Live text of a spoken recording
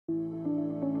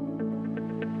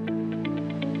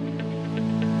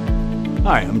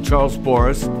Hi, I'm Charles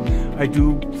Boris. I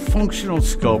do functional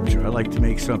sculpture. I like to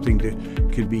make something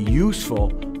that can be useful,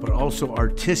 but also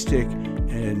artistic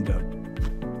and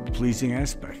pleasing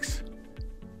aspects.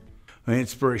 My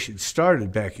inspiration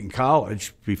started back in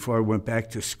college before I went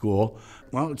back to school.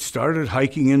 Well, it started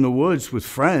hiking in the woods with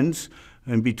friends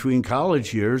in between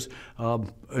college years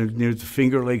near the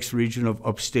Finger Lakes region of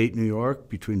upstate New York,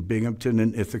 between Binghamton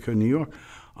and Ithaca, New York.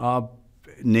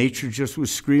 Nature just was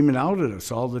screaming out at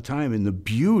us all the time, and the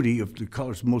beauty of the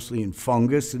colors, mostly in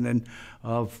fungus and then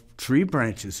tree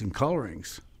branches and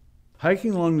colorings.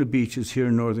 Hiking along the beaches here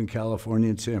in Northern California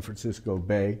and San Francisco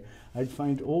Bay, I'd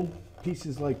find old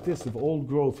pieces like this of old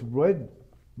growth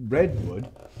redwood,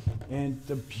 and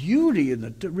the beauty and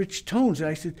the rich tones. And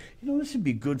I said, this would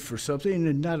be good for something,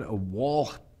 and not a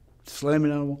wall,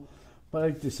 slamming on a wall. But I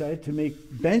decided to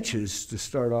make benches to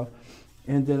start off,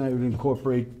 and then I would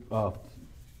incorporate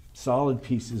solid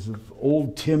pieces of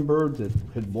old timber that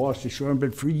had washed ashore and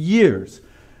been for years.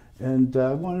 And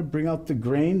I wanted to bring out the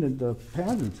grain and the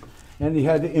patterns. And he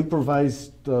had to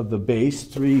improvise the base,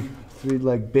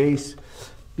 three-leg base,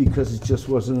 because it just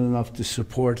wasn't enough to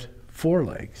support 4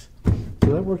 legs.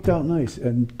 So that worked out nice.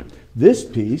 And this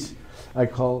piece I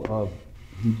call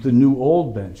the new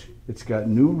old bench. It's got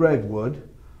new redwood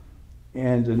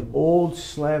and an old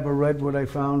slab of redwood I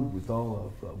found with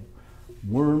all of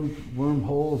worm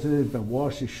holes in it, been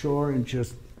washed ashore, and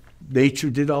just nature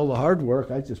did all the hard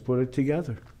work. I just put it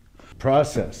together.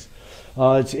 Process.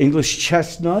 It's English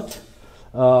chestnut.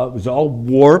 It was all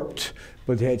warped,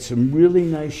 but it had some really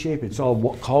nice shape. It's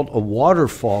all called a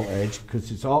waterfall edge because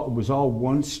it was all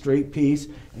one straight piece,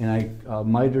 and I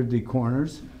mitered the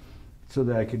corners so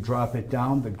that I could drop it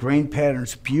down. The grain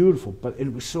pattern's beautiful, but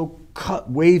it was so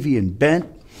cut, wavy, and bent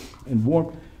and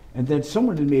warped. And then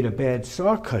someone had made a bad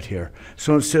saw cut here.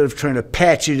 So instead of trying to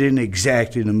patch it in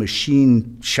exact in a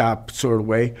machine shop sort of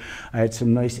way, I had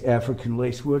some nice African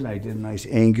lace wood, and I did a nice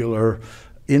angular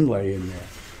inlay in there.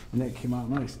 And that came out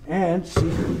nice. And see,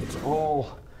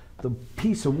 the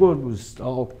piece of wood was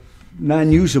all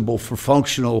non-usable for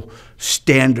functional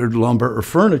standard lumber or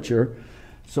furniture.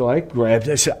 So I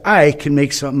said, I can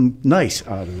make something nice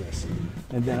out of this.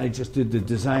 And then I just did the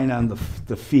design on the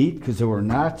feet, because there were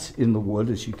knots in the wood,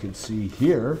 as you can see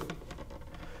here.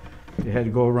 They had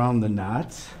to go around the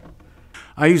knots.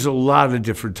 I use a lot of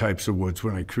different types of woods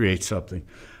when I create something.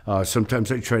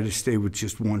 Sometimes I try to stay with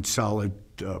just one solid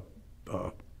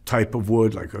type of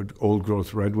wood, like an old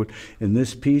growth redwood. In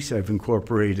this piece, I've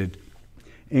incorporated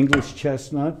English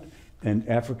chestnut and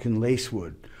African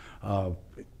lacewood.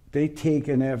 They take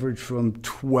an average from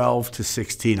 12 to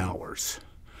 16 hours.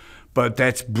 But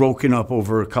that's broken up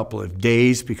over a couple of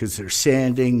days because there's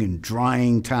sanding and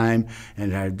drying time,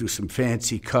 and I do some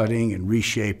fancy cutting and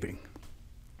reshaping.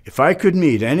 If I could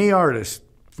meet any artist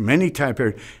from any time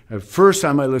period, first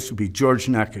on my list would be George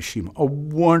Nakashima, a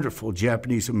wonderful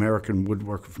Japanese-American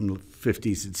woodworker from the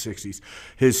 50s and 60s.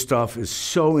 His stuff is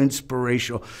so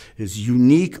inspirational. His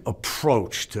unique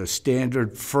approach to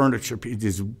standard furniture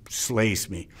just slays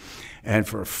me. And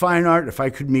for fine art, if I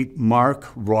could meet Mark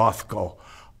Rothko,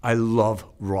 I love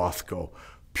Rothko.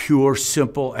 Pure,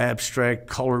 simple, abstract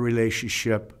color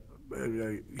relationship.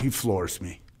 He floors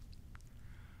me.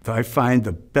 I find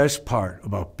the best part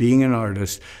about being an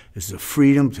artist is the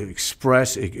freedom to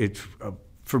express.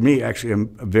 For me, actually,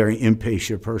 I'm a very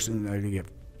impatient person. I get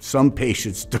some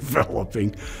patience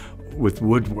developing with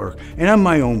woodwork. And I'm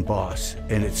my own boss.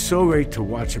 And it's so great to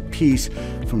watch a piece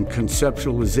from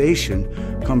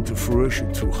conceptualization come to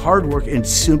fruition through hard work and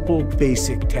simple,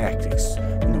 basic tactics,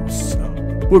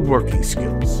 woodworking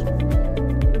skills.